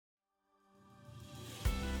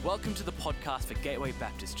Welcome to the podcast for Gateway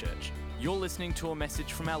Baptist Church. You're listening to a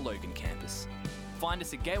message from our Logan campus. Find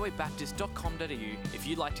us at gatewaybaptist.com.au if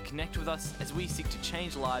you'd like to connect with us as we seek to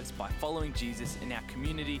change lives by following Jesus in our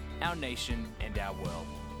community, our nation, and our world.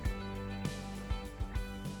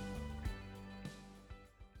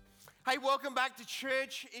 Hey, welcome back to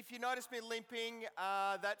church. If you notice me limping,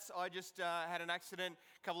 I just had an accident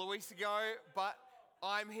a couple of weeks ago, but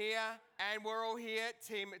I'm here and we're all here.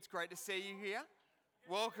 Tim, it's great to see you here.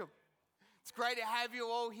 Welcome. It's great to have you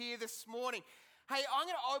all here this morning. Hey, I'm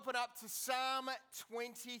going to open up to Psalm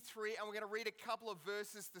 23 and we're going to read a couple of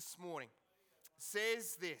verses this morning. It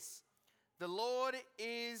says this: "The Lord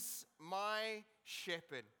is my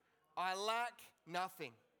shepherd. I lack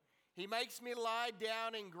nothing. He makes me lie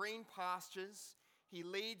down in green pastures. He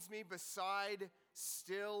leads me beside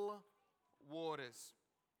still waters."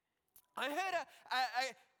 I heard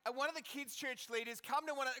one of the kids' church leaders come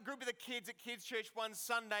to a group of the kids at kids' church one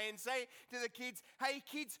Sunday and say to the kids, "Hey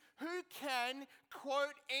kids, who can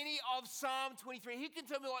quote any of Psalm 23? Who can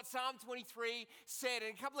tell me what Psalm 23 said?"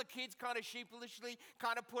 And a couple of kids kind of sheepishly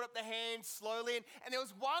kind of put up their hands slowly. And there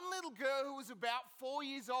was one little girl who was about 4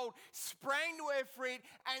 years old, sprang to her feet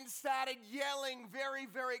and started yelling very,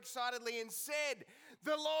 very excitedly and said,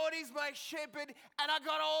 "The Lord is my shepherd and I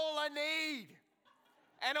got all I need."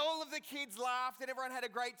 And all of the kids laughed and everyone had a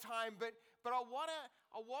great time. But I want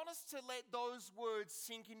us to let those words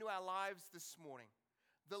sink into our lives this morning.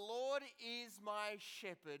 The Lord is my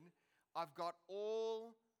shepherd. I've got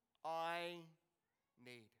all I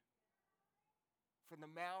need. From the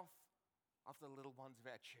mouth of the little ones of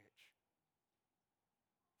our church.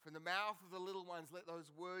 From the mouth of the little ones, let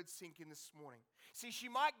those words sink in this morning. See, she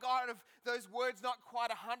might got those words not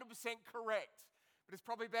quite 100% correct. But it's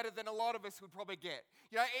probably better than a lot of us would probably get.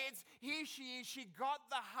 You know, she got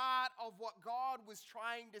the heart of what God was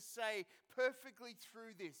trying to say perfectly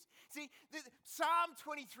through this. See, Psalm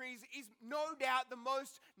 23 is no doubt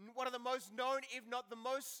one of the most known, if not the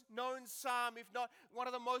most known psalm, if not one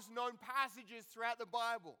of the most known passages throughout the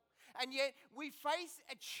Bible. And yet we face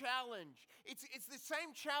a challenge. It's the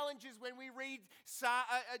same challenge as when we read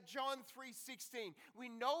John 3:16. We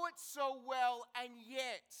know it so well, and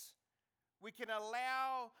yet we can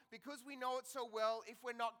allow, because we know it so well, if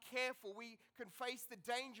we're not careful, we can face the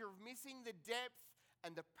danger of missing the depth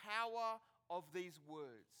and the power of these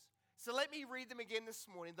words. So let me read them again this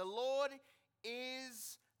morning. The Lord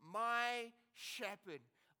is my shepherd.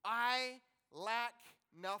 I lack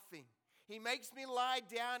nothing. He makes me lie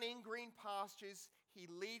down in green pastures. He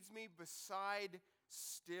leads me beside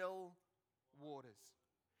still waters.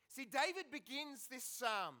 See, David begins this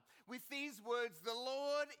psalm with these words: "The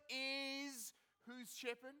Lord is" whose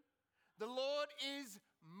shepherd? "The Lord is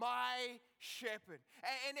my shepherd."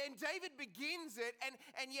 And David begins it,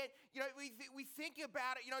 and yet, you know, we think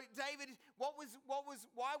about it. You know, David,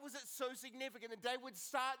 why was it so significant that David would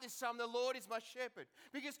start this psalm, "The Lord is my shepherd"?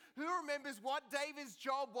 Because who remembers what David's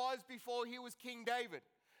job was before he was King David?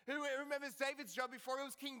 Who remembers David's job before he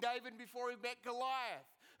was King David, before he met Goliath?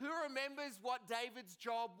 Who remembers what David's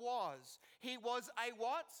job was? He was a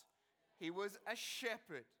what? He was a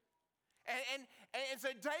shepherd. And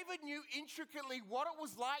so David knew intricately what it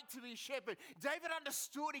was like to be a shepherd. David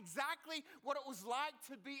understood exactly what it was like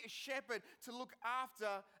to be a shepherd, to look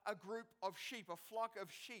after a group of sheep, a flock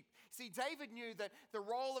of sheep. See, David knew that the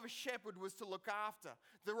role of a shepherd was to look after.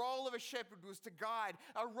 The role of a shepherd was to guide.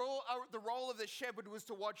 The role of the shepherd was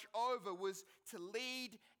to watch over, was to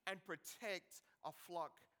lead and protect a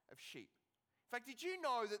flock of sheep. In fact, did you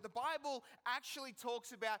know that the Bible actually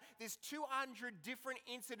talks about there's 200 different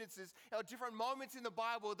incidences or different moments in the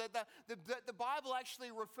Bible that the Bible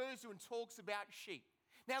actually refers to and talks about sheep?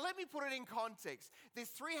 Now, let me put it in context. There's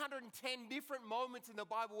 310 different moments in the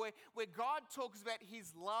Bible where God talks about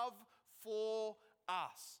his love for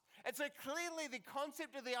us. And so clearly the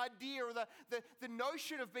concept of the idea or the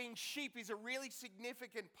notion of being sheep is a really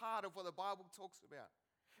significant part of what the Bible talks about.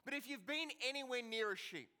 But if you've been anywhere near a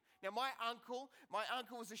sheep, now, my uncle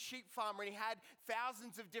was a sheep farmer and he had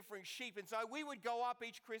thousands of different sheep. And so we would go up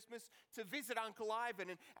each Christmas to visit Uncle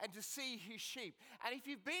Ivan and to see his sheep. And if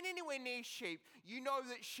you've been anywhere near sheep, you know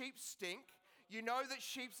that sheep stink. You know that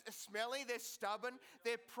sheep are smelly, they're stubborn,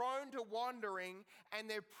 they're prone to wandering, and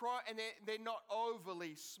they're not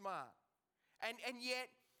overly smart. And yet,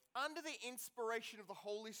 under the inspiration of the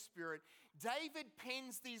Holy Spirit, David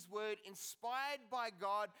pens these words inspired by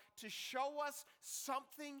God to show us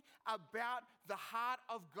something about the heart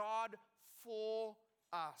of God for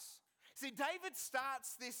us. See, David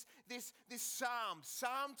starts this psalm,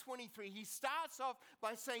 Psalm 23. He starts off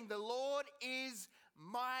by saying, "The Lord is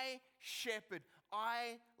my shepherd.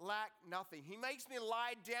 I lack nothing. He makes me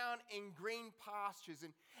lie down in green pastures.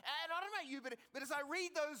 And I don't know about you, but as I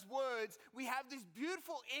read those words, we have this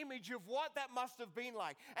beautiful image of what that must have been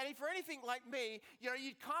like. And if you're anything like me,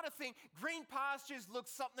 you'd kind of think green pastures look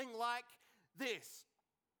something like this.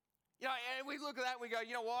 And we look at that and we go,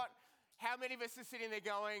 you know what? How many of us are sitting there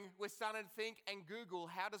going, we're starting to think and Google,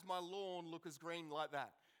 how does my lawn look as green like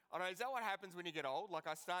that? I don't know, is that what happens when you get old? Like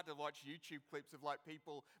I start to watch YouTube clips of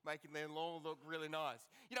people making their lawn look really nice.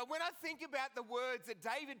 When I think about the words that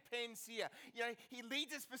David pens here, he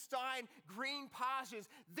leads us beside green pastures.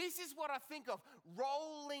 This is what I think of,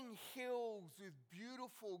 rolling hills with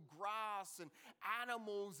beautiful grass and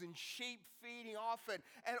animals and sheep feeding off it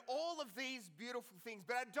and all of these beautiful things.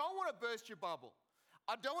 But I don't want to burst your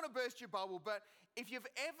bubble. But if you've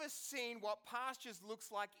ever seen what pastures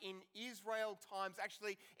looks like in Israel times,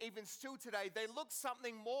 actually even still today, they look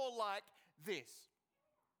something more like this.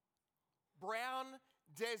 Brown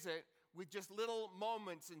desert with just little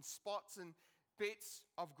moments and spots and bits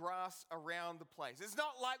of grass around the place. It's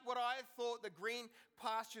not like what I thought the green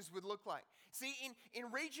pastures would look like. See,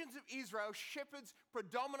 in regions of Israel, shepherds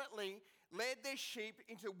predominantly led their sheep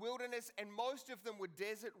into wilderness, and most of them were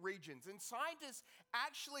desert regions. And scientists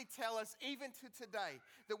actually tell us, even to today,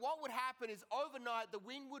 that what would happen is overnight the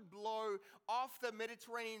wind would blow off the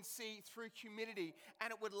Mediterranean Sea through humidity,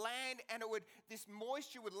 and it would land, and this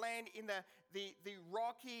moisture would land in the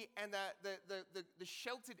rocky and the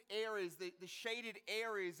sheltered areas, the shaded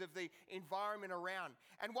areas of the environment around.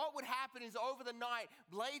 And what would happen is over the night,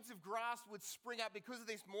 blades of grass would spring up because of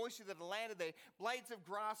this moisture that had landed there. Blades of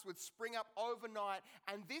grass would spring up overnight,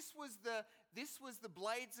 and this was the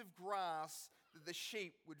blades of grass that the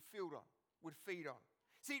sheep would feed on.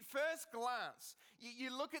 See, at first glance,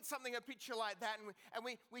 you look at a picture like that, and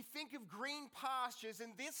we think of green pastures,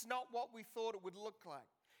 and this is not what we thought it would look like.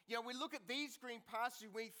 We look at these green pastures,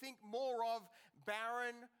 we think more of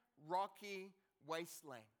barren, rocky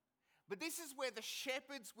wasteland. But this is where the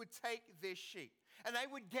shepherds would take their sheep. And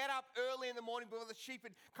they would get up early in the morning before the sheep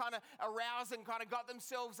had kind of aroused and kind of got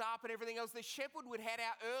themselves up and everything else. The shepherd would head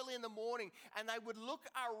out early in the morning and they would look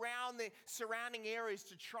around the surrounding areas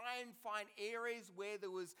to try and find areas where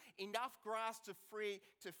there was enough grass to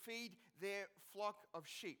feed their flock of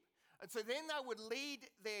sheep. And so then they would lead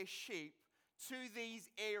their sheep to these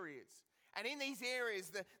areas. And in these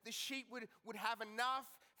areas, the sheep would have enough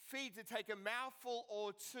feed to take a mouthful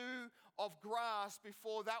or two of grass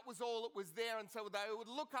before that was all that was there. And so they would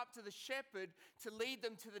look up to the shepherd to lead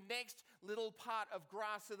them to the next little part of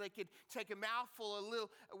grass so they could take a mouthful,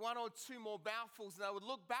 one or two more mouthfuls. And they would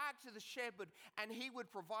look back to the shepherd and he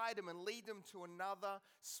would provide them and lead them to another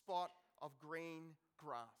spot of green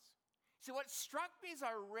grass. So what struck me as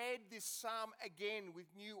I read this psalm again with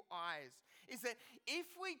new eyes is that if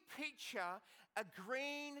we picture the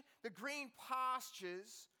green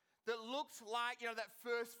pastures that looked like, that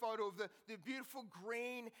first photo of the beautiful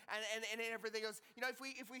green and everything else.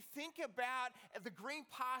 If we think about the green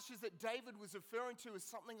pastures that David was referring to as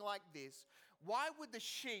something like this, why would the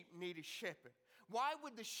sheep need a shepherd? Why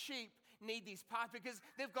would the sheep need these pastures? Because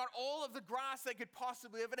they've got all of the grass they could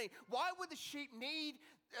possibly ever need. Why would the sheep need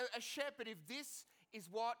a shepherd if this is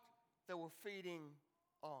what they were feeding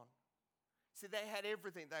on? See, they had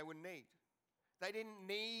everything they would need. They didn't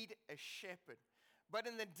need a shepherd. But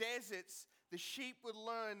in the deserts, the sheep would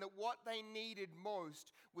learn that what they needed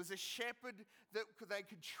most was a shepherd that they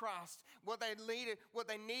could trust. What they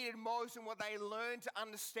needed most and what they learned to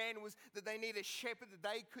understand was that they needed a shepherd that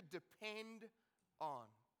they could depend on.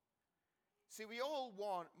 See, we all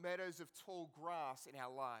want meadows of tall grass in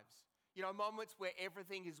our lives. Moments where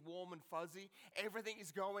everything is warm and fuzzy, everything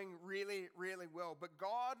is going really, really well. But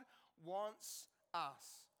God wants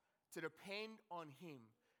us to depend on Him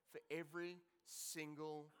for every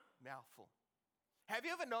single mouthful. Have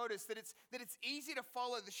you ever noticed that it's easy to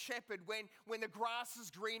follow the shepherd when the grass is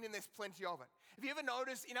green and there's plenty of it? Have you ever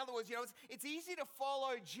noticed, in other words, it's easy to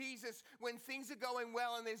follow Jesus when things are going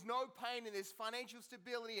well and there's no pain and there's financial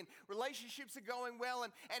stability and relationships are going well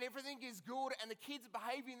and everything is good and the kids are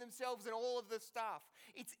behaving themselves and all of this stuff.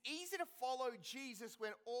 It's easy to follow Jesus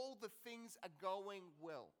when all the things are going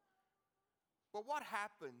well. But what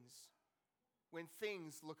happens when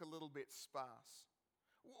things look a little bit sparse?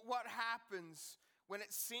 What happens when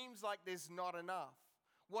it seems like there's not enough?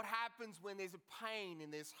 What happens when there's a pain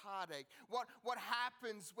and there's heartache? What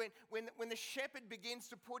happens when the shepherd begins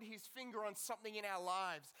to put his finger on something in our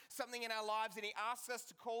lives and he asks us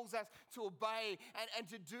to calls us to obey and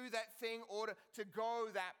to do that thing or to go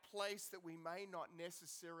that place that we may not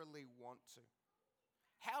necessarily want to?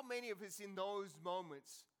 How many of us in those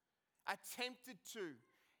moments are tempted to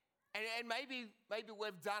And maybe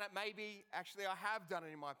we've done it. Maybe actually I have done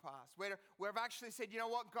it in my past, where I've actually said, you know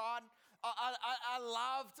what, God, I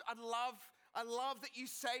love that you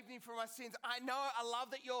saved me from my sins. I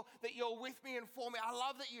love that you're with me and for me. I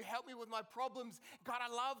love that you help me with my problems. God, I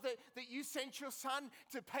love that you sent your son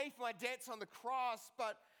to pay for my debts on the cross.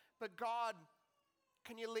 But God,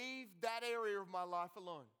 can you leave that area of my life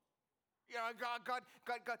alone? You know, God,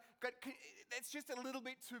 that's just a little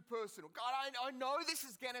bit too personal. God, I know this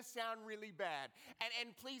is going to sound really bad,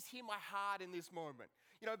 and please hear my heart in this moment.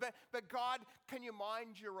 You know, but God, can you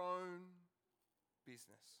mind your own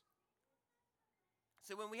business?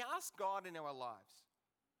 So when we ask God in our lives,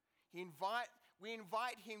 we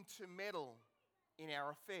invite him to meddle in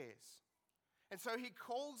our affairs. And so he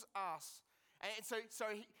calls us. And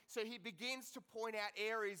so he begins to point out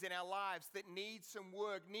areas in our lives that need some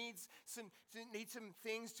work, need some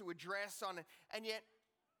things to address on. And yet,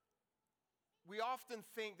 we often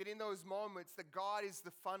think that in those moments that God is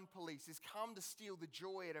the fun police, has come to steal the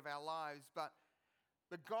joy out of our lives. But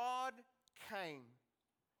God came.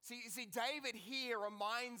 See, David here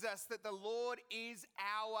reminds us that the Lord is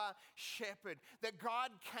our shepherd, that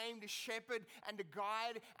God came to shepherd and to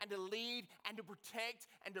guide and to lead and to protect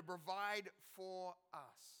and to provide for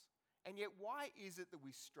us. And yet, why is it that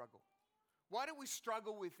we struggle? Why do we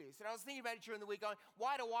struggle with this? And I was thinking about it during the week going,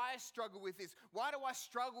 why do I struggle with this? Why do I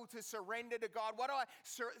struggle to surrender to God? Why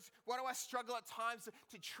do I struggle at times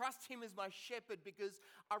to trust him as my shepherd? Because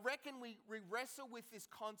I reckon we wrestle with this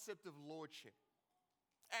concept of lordship.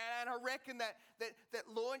 And I reckon that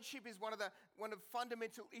lordship is one of the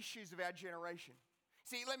fundamental issues of our generation.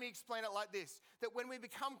 See, let me explain it like this. That when we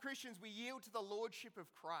become Christians, we yield to the lordship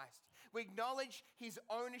of Christ. We acknowledge his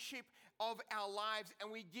ownership of our lives,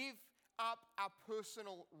 and we give up our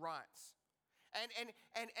personal rights.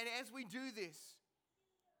 And as we do this,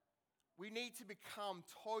 we need to become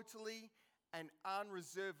totally and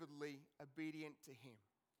unreservedly obedient to him.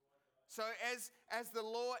 So as the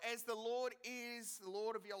Lord is the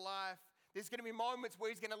Lord of your life, there's going to be moments where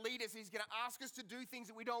he's going to lead us. He's going to ask us to do things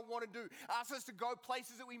that we don't want to do. Ask us to go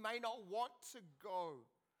places that we may not want to go.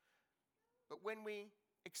 But when we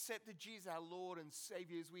accepted Jesus, our Lord and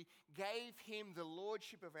Savior, as we gave him the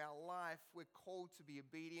lordship of our life, we're called to be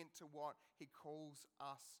obedient to what he calls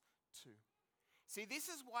us to. See, this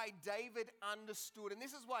is why David understood, and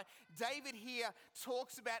this is why David here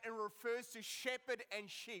talks about and refers to shepherd and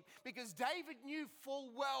sheep, because David knew full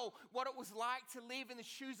well what it was like to live in the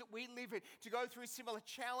shoes that we live in, to go through similar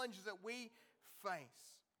challenges that we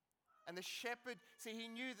face. And the shepherd, see, he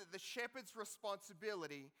knew that the shepherd's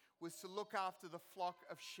responsibility was to look after the flock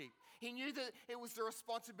of sheep. He knew that it was the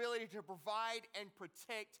responsibility to provide and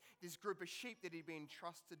protect this group of sheep that he'd been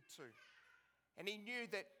entrusted to. And he knew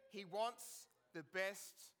that he wants the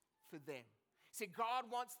best for them. See, God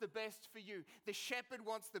wants the best for you. The shepherd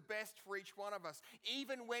wants the best for each one of us,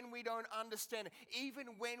 even when we don't understand it, even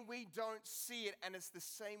when we don't see it. And it's the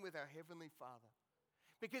same with our Heavenly Father.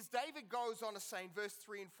 Because David goes on to say in verse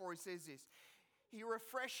 3 and 4, he says this, he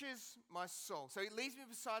refreshes my soul. So he leads me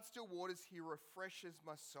beside still waters. He refreshes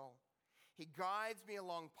my soul. He guides me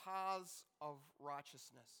along paths of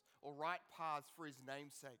righteousness, or right paths for his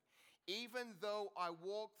name's sake. Even though I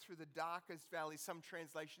walk through the darkest valley, some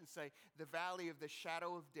translations say the valley of the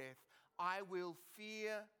shadow of death, I will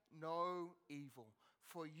fear no evil,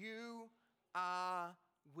 for you are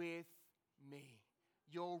with me.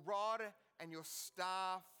 Your rod and your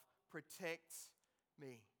staff protect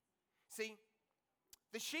me. See,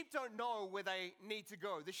 the sheep don't know where they need to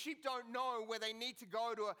go. The sheep don't know where they need to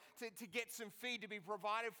go to get some feed, to be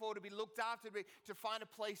provided for, to be looked after, to find a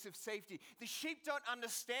place of safety. The sheep don't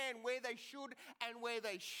understand where they should and where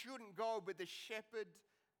they shouldn't go, but the shepherd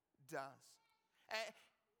does.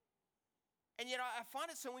 And yet I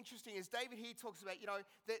find it so interesting as David here talks about,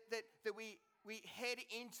 that we head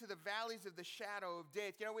into the valleys of the shadow of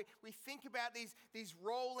death. We think about these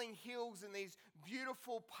rolling hills and these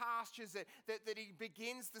beautiful pastures that he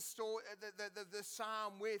begins the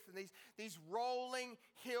psalm with, and these rolling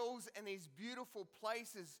hills and these beautiful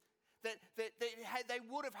places that they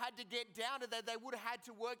would have had to get down to, that they would have had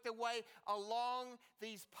to work their way along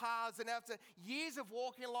these paths. And after years of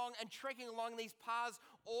walking along and trekking along these paths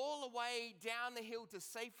all the way down the hill to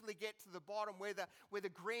safely get to the bottom where the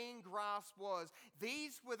green grass was,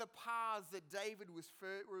 these were the paths that David was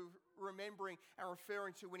remembering and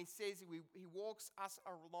referring to when he says he walks us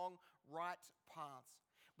along right paths.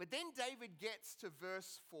 But then David gets to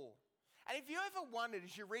verse 4. And if you ever wondered,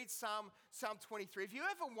 as you read Psalm 23, if you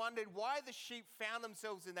ever wondered why the sheep found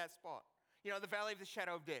themselves in that spot, the valley of the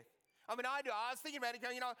shadow of death. I mean, I do. I was thinking about it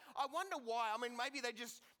going, I wonder why. I mean, maybe they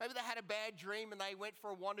had a bad dream and they went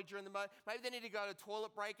for a wander during the night. Maybe they need to go to a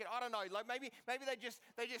toilet break. And I don't know. Like maybe they just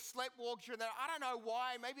sleepwalked during that. I don't know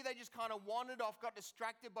why. Maybe they just kind of wandered off, got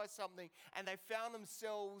distracted by something, and they found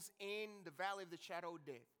themselves in the valley of the shadow of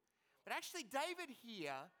death. But actually, David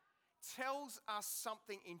here tells us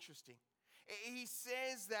something interesting. He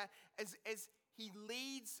says that as he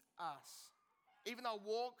leads us, even though I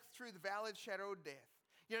walk through the valley of the shadow of death,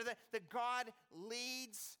 that God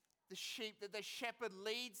leads the sheep, that the shepherd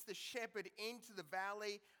leads the shepherd into the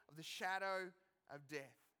valley of the shadow of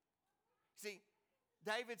death. See,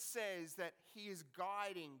 David says that he is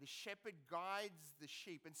guiding, the shepherd guides the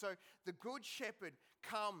sheep. And so the good shepherd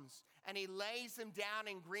comes and he lays them down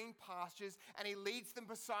in green pastures and he leads them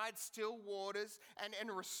beside still waters and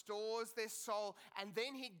restores their soul. And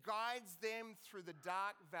then he guides them through the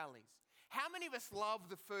dark valleys. How many of us love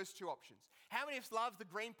the first two options? How many of us love the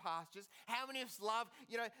green pastures? How many of us love,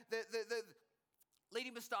 the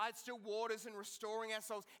leading beside still waters and restoring our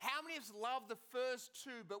souls? How many of us love the first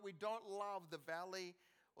two, but we don't love the valley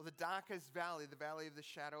or the darkest valley, the valley of the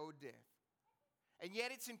shadow of death? And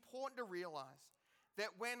yet it's important to realize that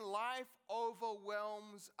when life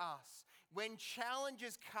overwhelms us, when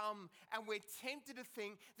challenges come and we're tempted to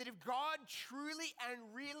think that if God truly and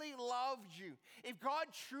really loved you, if God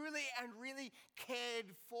truly and really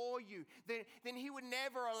cared for you, then he would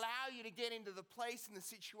never allow you to get into the place and the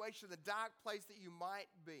situation, the dark place that you might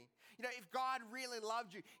be. If God really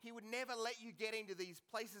loved you, he would never let you get into these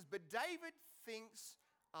places. But David thinks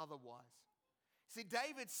otherwise. See,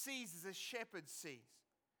 David sees as a shepherd sees.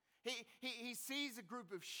 He sees a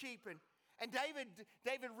group of sheep and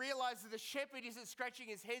David realizes the shepherd isn't scratching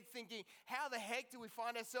his head thinking, how the heck do we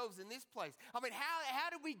find ourselves in this place? I mean, how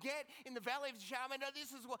did we get in the valley of the shadow?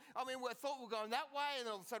 We thought we were going that way and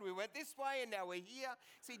all of a sudden we went this way and now we're here.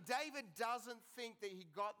 See, David doesn't think that he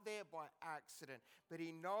got there by accident, but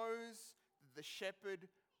he knows that the shepherd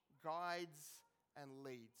guides and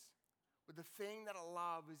leads. But the thing that I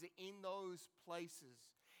love is that in those places,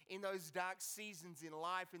 in those dark seasons in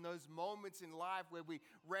life, in those moments in life where we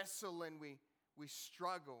wrestle and we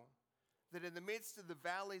struggle, that in the midst of the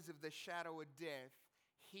valleys of the shadow of death,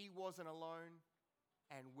 he wasn't alone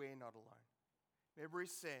and we're not alone. Remember, he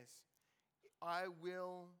says, I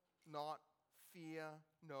will not fear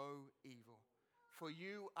no evil, for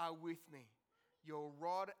you are with me. Your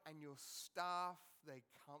rod and your staff, they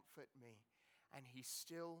comfort me. And he's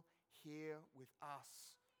still here with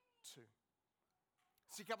us too.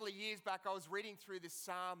 See, a couple of years back, I was reading through this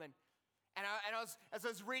psalm, as I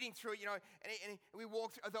was reading through it, and we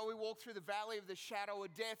walked through the valley of the shadow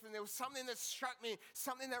of death, and there was something that struck me,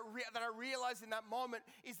 something that I realized in that moment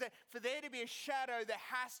is that for there to be a shadow, there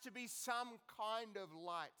has to be some kind of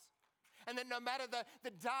light. And that no matter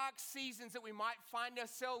the dark seasons that we might find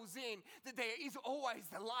ourselves in, that there is always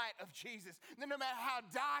the light of Jesus. That no matter how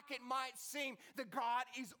dark it might seem, that God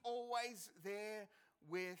is always there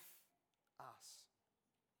with us.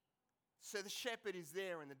 So the shepherd is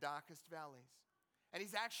there in the darkest valleys. And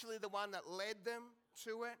he's actually the one that led them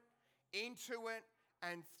to it, into it,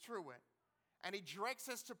 and through it. And he directs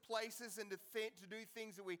us to places and to do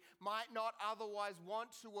things that we might not otherwise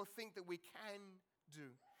want to or think that we can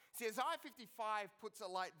do. See, Isaiah 55 puts it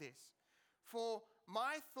like this. For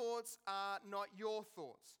my thoughts are not your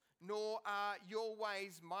thoughts, nor are your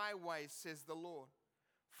ways my ways, says the Lord.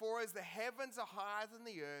 For as the heavens are higher than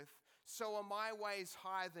the earth, so are my ways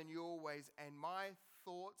higher than your ways, and my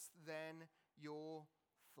thoughts than your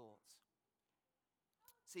thoughts.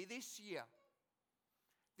 See, this year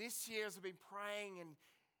as I've been praying and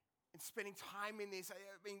spending time in this,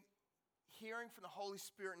 I've been hearing from the Holy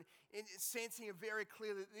Spirit and sensing it very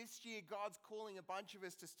clearly that this year God's calling a bunch of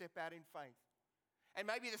us to step out in faith. And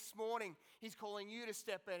maybe this morning he's calling you to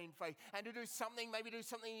step out in faith and to do something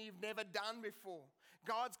you've never done before.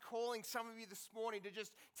 God's calling some of you this morning to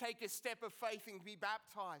just take a step of faith and be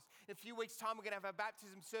baptized. In a few weeks' time, we're going to have a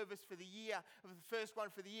baptism service for the year, the first one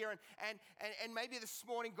for the year. And maybe this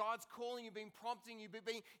morning God's calling you, been prompting you,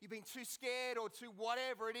 you've been too scared or too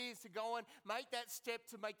whatever it is to go and make that step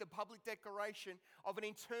to make the public declaration of an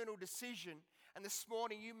internal decision. And this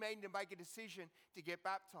morning you made to make a decision to get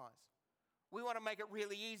baptized. We want to make it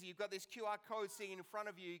really easy. You've got this QR code sitting in front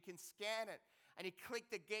of you. You can scan it and you click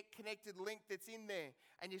the Get Connected link that's in there.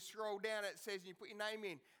 And you scroll down, it says, and you put your name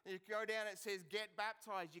in. And you go down, it says Get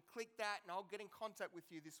Baptized. You click that and I'll get in contact with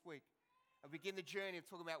you this week. I'll begin the journey of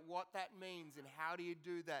talking about what that means and how do you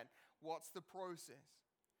do that? What's the process?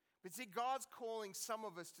 But see, God's calling some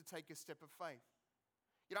of us to take a step of faith.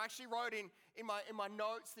 I actually wrote in my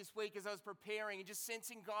notes this week as I was preparing and just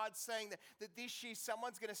sensing God saying that this year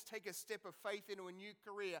someone's going to take a step of faith into a new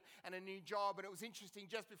career and a new job. And it was interesting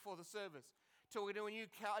just before the service, talking to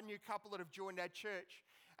a new couple that have joined our church.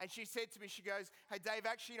 And she said to me, she goes, "Hey Dave,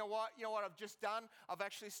 actually, you know what I've just done? I've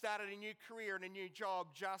actually started a new career and a new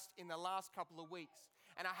job just in the last couple of weeks."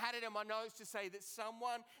 And I had it in my notes to say that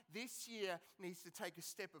someone this year needs to take a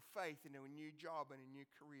step of faith into a new job and a new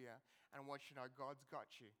career. And I want you to know God's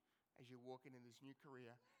got you as you're walking in this new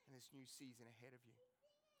career and this new season ahead of you.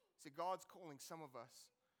 So God's calling some of us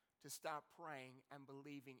to start praying and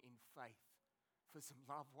believing in faith for some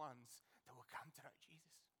loved ones that will come to know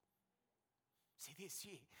Jesus. See, this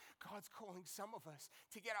year, God's calling some of us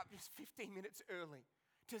to get up just 15 minutes early,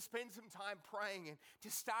 to spend some time praying and to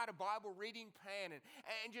start a Bible reading plan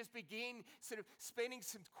and just begin sort of spending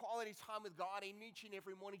some quality time with God in each and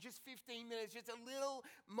every morning, just 15 minutes, just a little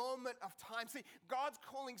moment of time. See, God's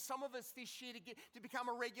calling some of us this year to become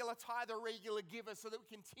a regular tither, a regular giver, so that we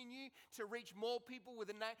continue to reach more people with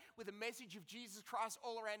the message of Jesus Christ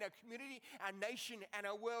all around our community, our nation, and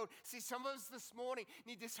our world. See, some of us this morning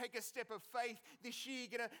need to take a step of faith. This year,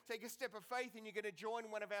 you're going to take a step of faith and you're going to join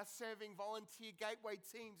one of our serving volunteer Gateway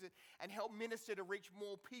teams and help minister to reach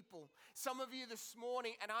more people. Some of you this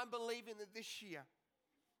morning, and I'm believing that this year,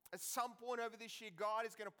 at some point over this year, God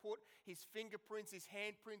is going to put his fingerprints, his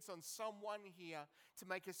handprints on someone here to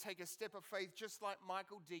make us take a step of faith, just like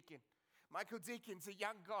Michael Deacon. Michael Deacon's a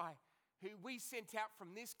young guy who we sent out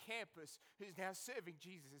from this campus who's now serving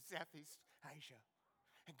Jesus in Southeast Asia.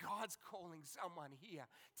 And God's calling someone here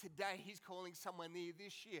today. He's calling someone there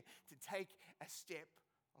this year to take a step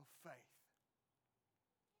of faith.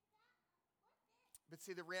 But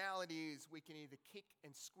see, the reality is we can either kick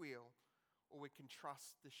and squeal or we can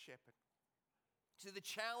trust the shepherd. So the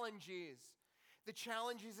challenge is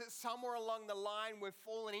that somewhere along the line we've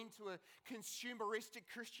fallen into a consumeristic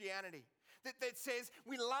Christianity that says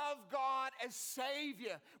we love God as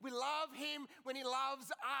Savior. We love him when he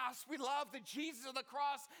loves us. We love the Jesus of the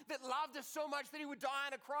cross that loved us so much that he would die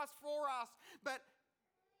on a cross for us. But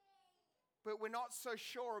we're not so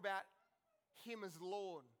sure about him as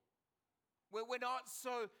Lord. We're not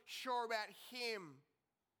so sure about him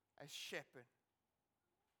as shepherd.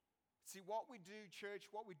 See, what we do, church,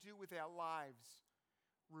 what we do with our lives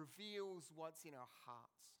reveals what's in our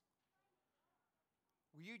hearts.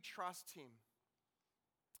 Will you trust him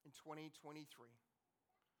in 2023?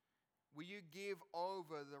 Will you give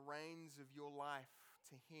over the reins of your life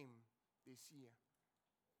to him this year?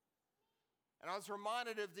 And I was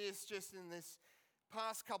reminded of this just in this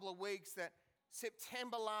past couple of weeks that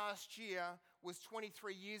September last year was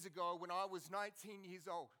 23 years ago when I was 19 years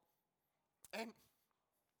old. And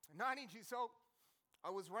 19 years old,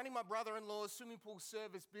 I was running my brother-in-law's swimming pool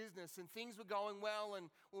service business, and things were going well and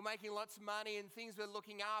we were making lots of money and things were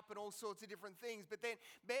looking up and all sorts of different things. But then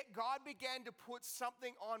God began to put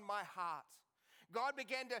something on my heart. God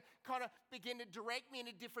began to direct me in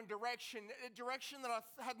a different direction, a direction that I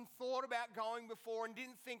hadn't thought about going before and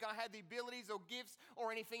didn't think I had the abilities or gifts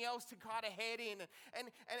or anything else to kind of head in.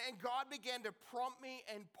 And God began to prompt me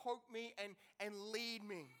and poke me and lead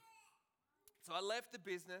me. So I left the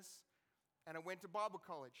business and I went to Bible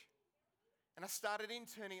college. And I started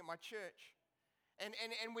interning at my church.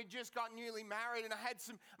 And we just got newly married, and I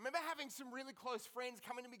remember having some really close friends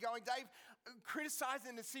coming to me going, Dave,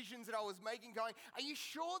 criticizing the decisions that I was making, going, are you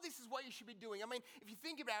sure this is what you should be doing? I mean, if you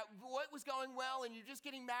think about what was going well and you're just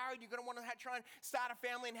getting married, you're going to want to try and start a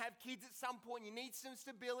family and have kids at some point. You need some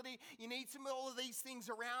stability. You need all of these things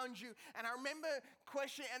around you. And I remember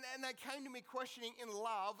questioning, and they came to me questioning in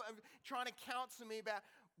love, trying to counsel me about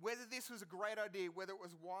whether this was a great idea, whether it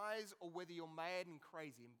was wise or whether you're mad and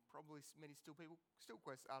crazy. And probably many people still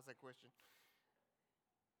ask that question.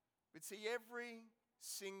 But see, every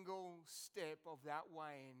single step of that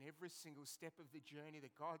way and every single step of the journey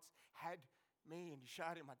that God's had me and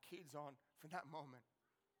Shadi and my kids on from that moment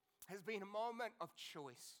has been a moment of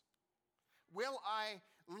choice. Will I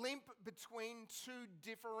limp between two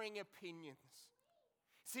differing opinions?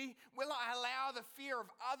 See, will I allow the fear of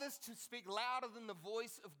others to speak louder than the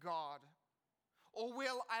voice of God? Or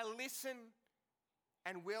will I listen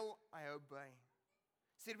and will I obey?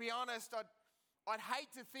 See, to be honest, I'd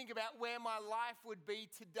hate to think about where my life would be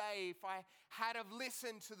today if I had have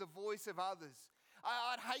listened to the voice of others.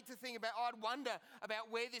 I'd hate to think about, I'd wonder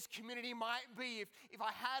about where this community might be if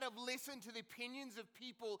I had have listened to the opinions of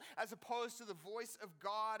people as opposed to the voice of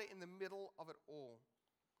God in the middle of it all.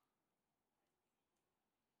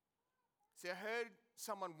 See, I heard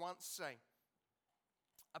someone once say,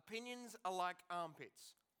 opinions are like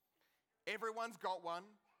armpits. Everyone's got one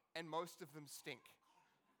and most of them stink.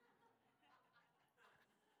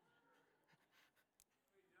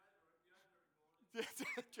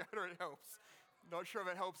 Jonah, it helps. Not sure if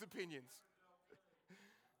it helps opinions.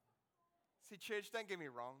 See, church, don't get me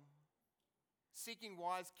wrong. Seeking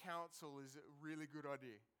wise counsel is a really good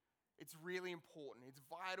idea. It's really important. It's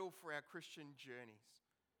vital for our Christian journeys.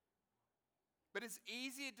 But it's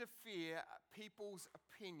easier to fear people's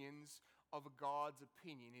opinions of God's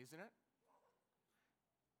opinion, isn't it?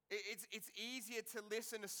 It's easier to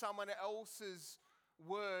listen to someone else's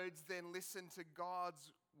words than listen to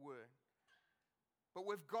God's word. But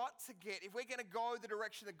we've got to if we're going to go the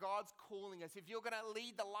direction that God's calling us, if you're going to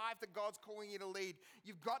lead the life that God's calling you to lead,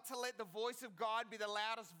 you've got to let the voice of God be the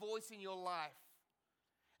loudest voice in your life.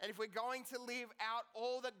 And if we're going to live out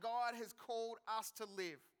all that God has called us to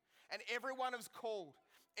live, and everyone is called,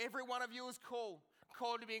 every one of you is called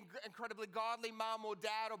to be an incredibly godly mom or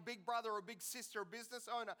dad or big brother or big sister or business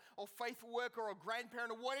owner or faithful worker or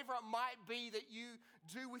grandparent or whatever it might be that you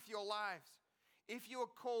do with your lives. If you are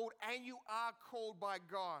called and you are called by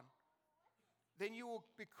God, then you will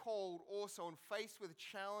be called also and faced with a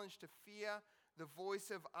challenge to fear the voice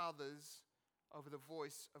of others over the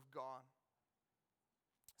voice of God.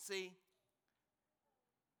 See,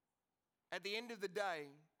 at the end of the day,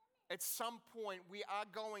 at some point we are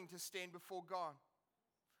going to stand before God.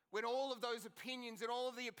 When all of those opinions and all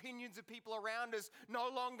of the opinions of people around us no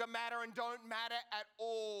longer matter and don't matter at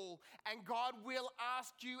all. And God will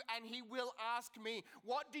ask you and He will ask me,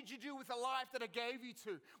 what did you do with the life that I gave you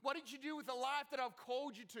to? What did you do with the life that I've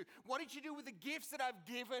called you to? What did you do with the gifts that I've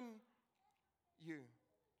given you?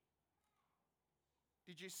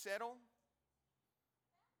 Did you settle?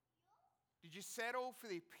 Did you settle for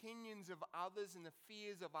the opinions of others and the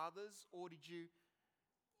fears of others? Or did you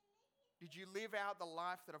live out the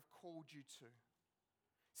life that I've called you to?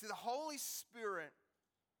 See, the Holy Spirit,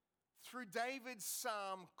 through David's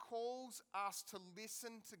psalm, calls us to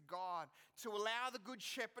listen to God, to allow the Good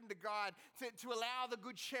Shepherd to guide, to allow the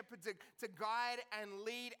Good Shepherd to guide and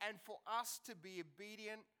lead, and for us to be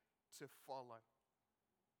obedient to follow.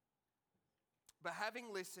 But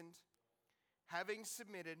having listened, having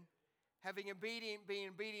submitted, being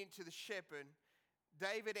obedient to the shepherd,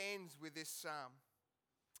 David ends with this psalm.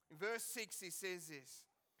 In verse 6, he says this: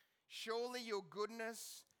 surely your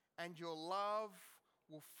goodness and your love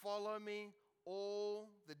will follow me all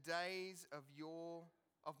the days of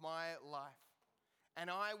my life, and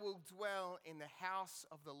I will dwell in the house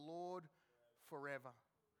of the Lord forever.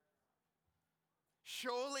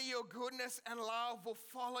 Surely your goodness and love will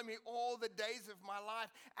follow me all the days of my life,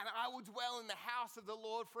 and I will dwell in the house of the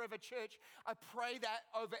Lord forever. Church, I pray that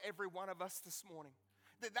over every one of us this morning,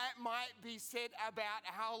 that might be said about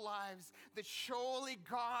our lives, that surely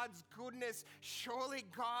God's goodness, surely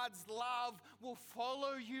God's love will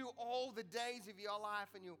follow you all the days of your life,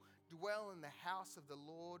 and you'll dwell in the house of the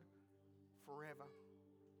Lord forever.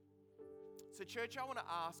 So church, I want to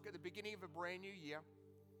ask at the beginning of a brand new year,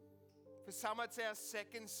 for some it's our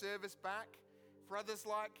second service back, for others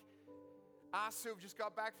like us who've just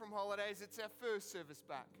got back from holidays, it's our first service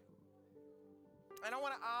back. And I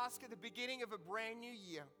want to ask at the beginning of a brand new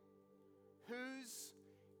year, who's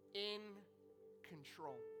in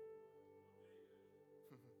control?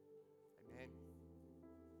 Amen.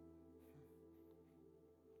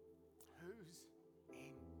 Who's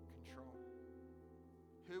in control?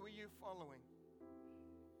 Who are you following?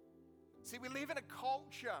 See, we live in a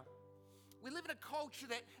culture. We live in a culture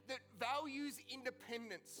that values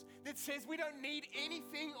independence, that says we don't need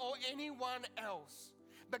anything or anyone else.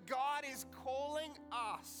 But God is calling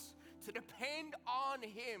us to depend on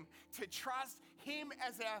Him, to trust Him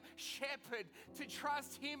as our shepherd, to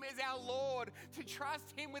trust Him as our Lord, to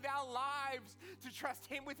trust Him with our lives, to trust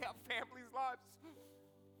Him with our families' lives,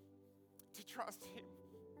 to trust Him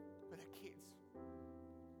with our kids,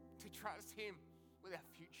 to trust Him with our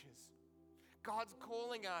futures. God's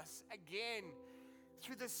calling us again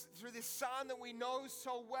through this Son that we know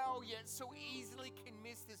so well, yet so easily can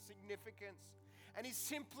miss the significance. And He's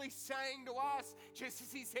simply saying to us, just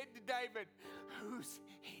as He said to David, who's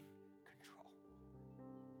in control?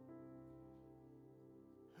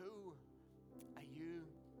 Who are you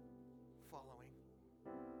following?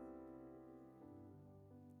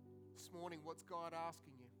 This morning, what's God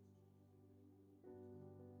asking you?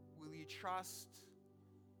 Will you trust?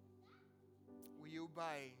 Will you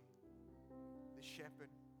obey the shepherd?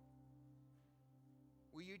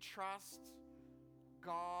 Will you trust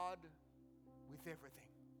God with everything?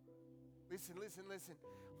 Listen.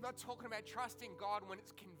 I'm not talking about trusting God when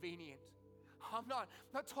it's convenient. I'm not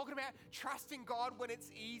talking about trusting God when it's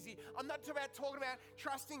easy. I'm not talking about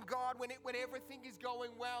trusting God when everything is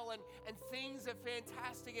going well and things are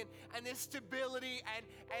fantastic and there's stability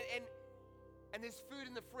and there's food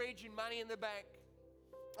in the fridge and money in the bank.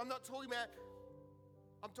 I'm talking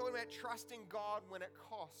about trusting God when it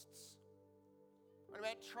costs. I'm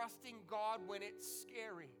about trusting God when it's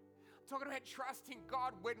scary. I'm talking about trusting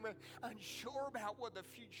God when we're unsure about what the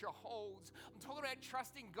future holds. I'm talking about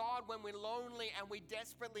trusting God when we're lonely and we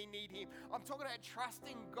desperately need Him. I'm talking about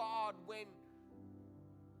trusting God when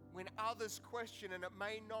others question and it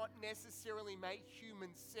may not necessarily make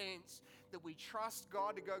human sense, that we trust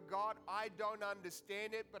God to go, God, I don't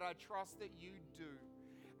understand it, but I trust that you do.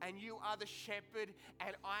 And you are the shepherd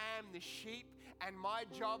and I am the sheep, and my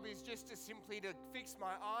job is just to simply to fix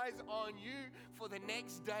my eyes on you for the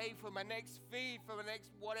next day, for my next feed, for the next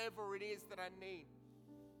whatever it is that I need.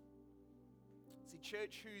 See,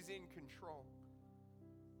 church, who's in control?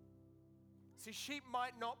 See, sheep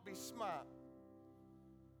might not be smart,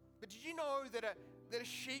 but did you know that a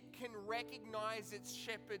sheep can recognize its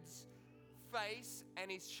shepherd's face and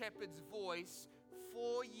his shepherd's voice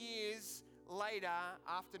 4 years later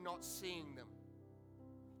after not seeing them?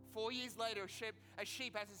 4 years later, a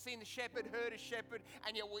sheep hasn't seen the shepherd, heard a shepherd,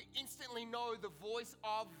 and yet we instantly know the voice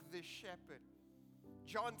of the shepherd.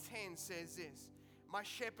 John 10 says this, my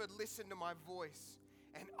shepherd listened to my voice,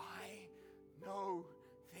 and I know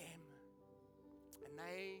them, and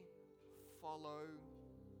they follow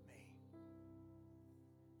me.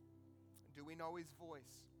 Do we know his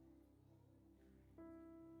voice?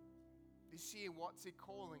 This year, what's it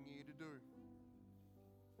calling you to do?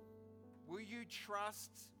 Will you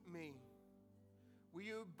trust me? Will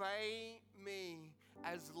you obey me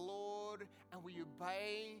as Lord, and will you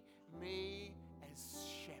obey me as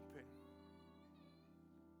shepherd?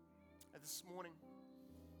 And this morning,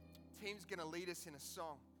 the team's going to lead us in a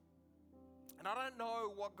song. And I don't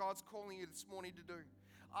know what God's calling you this morning to do.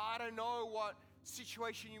 I don't know what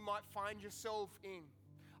situation you might find yourself in.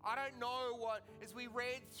 I don't know as we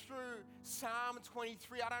read through Psalm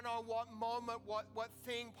 23, I don't know what moment, what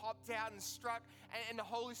thing popped out and struck, and the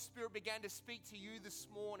Holy Spirit began to speak to you this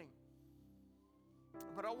morning.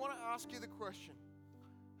 But I want to ask you the question,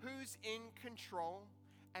 who's in control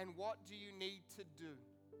and what do you need to do?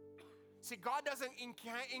 See, God doesn't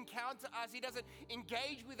encounter us. He doesn't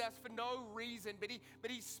engage with us for no reason, but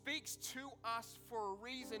he speaks to us for a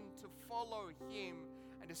reason to follow Him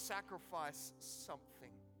and to sacrifice something.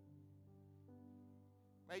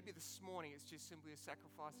 Maybe this morning it's just simply a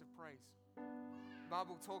sacrifice of praise. The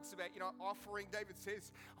Bible talks about, offering. David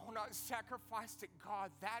says, I want to sacrifice to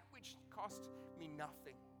God that which cost me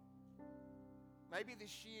nothing. Maybe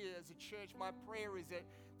this year as a church, my prayer is that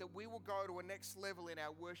we will go to a next level in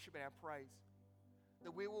our worship and our praise.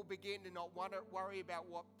 That we will begin to not worry about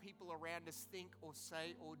what people around us think or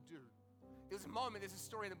say or do. There's a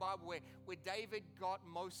story in the Bible where David got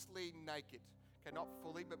mostly naked. Okay, not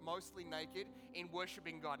fully, but mostly naked in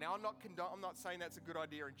worshiping God. Now, I'm not saying that's a good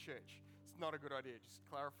idea in church. It's not a good idea. Just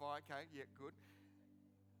clarify, okay, yeah, good.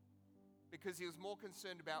 Because he was more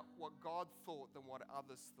concerned about what God thought than what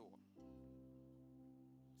others thought.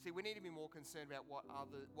 See, we need to be more concerned about what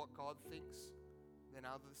God thinks than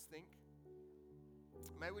others think.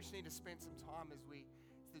 Maybe we just need to spend some time as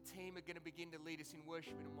the team are going to begin to lead us in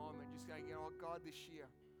worship in a moment. Just going, God, this year,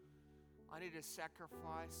 I need to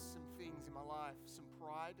sacrifice some things in my life, some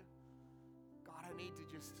pride. God, I need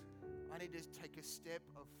to take a step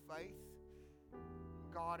of faith,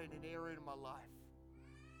 God, in an area in my life.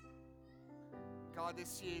 God,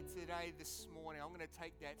 this year, today, this morning, I'm going to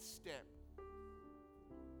take that step.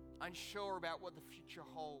 Unsure about what the future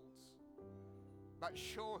holds, but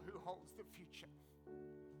sure who holds the future.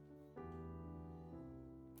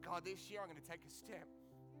 God, this year I'm going to take a step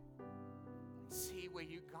and see where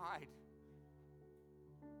you guide.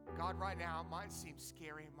 God, right now it might seem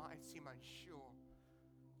scary, it might seem unsure,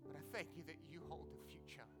 but I thank you that you hold the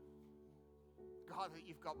future. God, that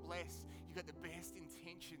you've got the best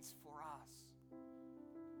intentions for us.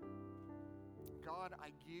 God, I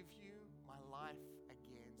give you my life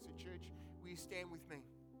again. So church, will you stand with me?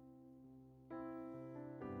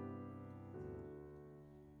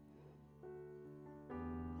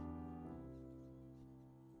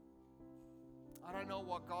 I don't know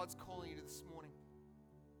what God's calling you to this morning.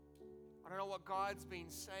 I don't know what God's been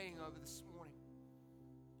saying over this morning.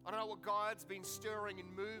 I don't know what God's been stirring and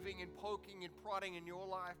moving and poking and prodding in your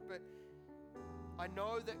life, but I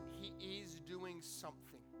know that He is doing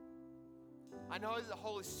something. I know that the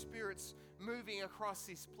Holy Spirit's moving across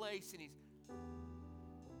this place, and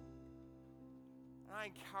I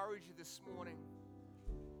encourage you this morning,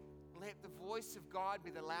 let the voice of God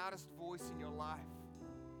be the loudest voice in your life.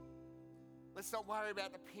 Let's not worry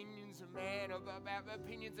about the opinions of man or about the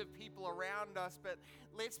opinions of people around us, but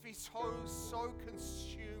let's be so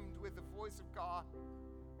consumed with the voice of God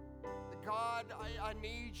God, I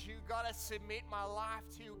need you. God, I submit my life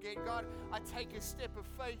to you again. God, I take a step of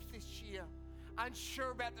faith this year.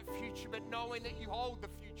 Unsure about the future, but knowing that you hold the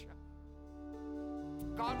future.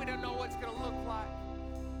 God, we don't know what it's going to look like.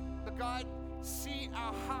 But God, see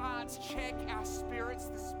our hearts, check our spirits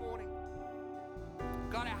this morning.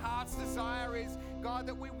 God, our heart's desire is, God,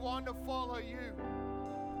 that we want to follow you.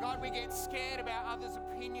 God, we get scared about others'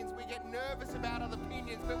 opinions. We get nervous about other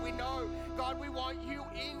opinions, but we know, God, we want you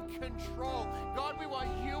in control. God, we want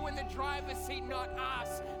you in the driver's seat, not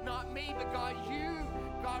us, not me, but God, you.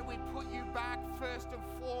 God, we put you back first and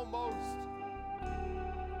foremost.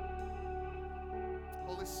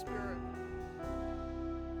 Holy Spirit,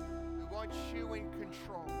 we want you in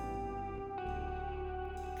control.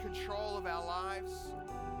 Control of our lives,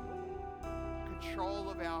 control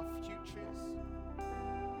of our futures.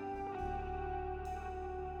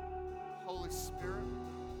 Holy Spirit,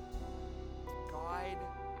 guide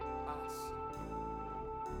us.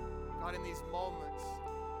 God, in these moments,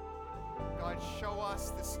 God, show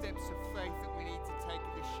us the steps of faith that we need to take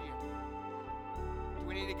this year. Do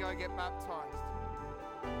we need to go get baptized?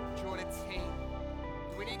 Join a team?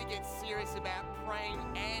 Do we need to get serious about praying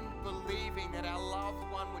and believing that our loved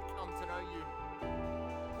one would come to know you?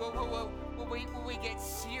 Will we get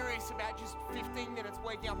serious about just 15 minutes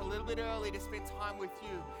waking up a little bit early to spend time with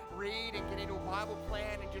you, read and get into a Bible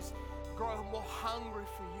plan and just grow more hungry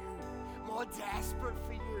for you, more desperate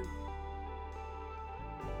for you?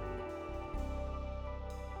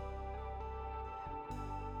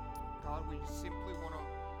 God, we simply want to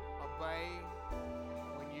obey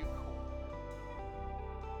when you call.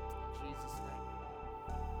 In Jesus' name.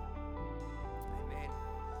 Amen.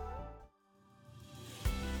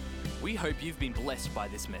 We hope you've been blessed by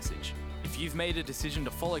this message. If you've made a decision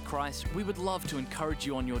to follow Christ, we would love to encourage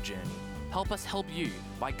you on your journey. Help us help you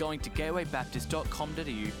by going to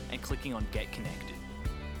gatewaybaptist.com.au and clicking on Get Connected.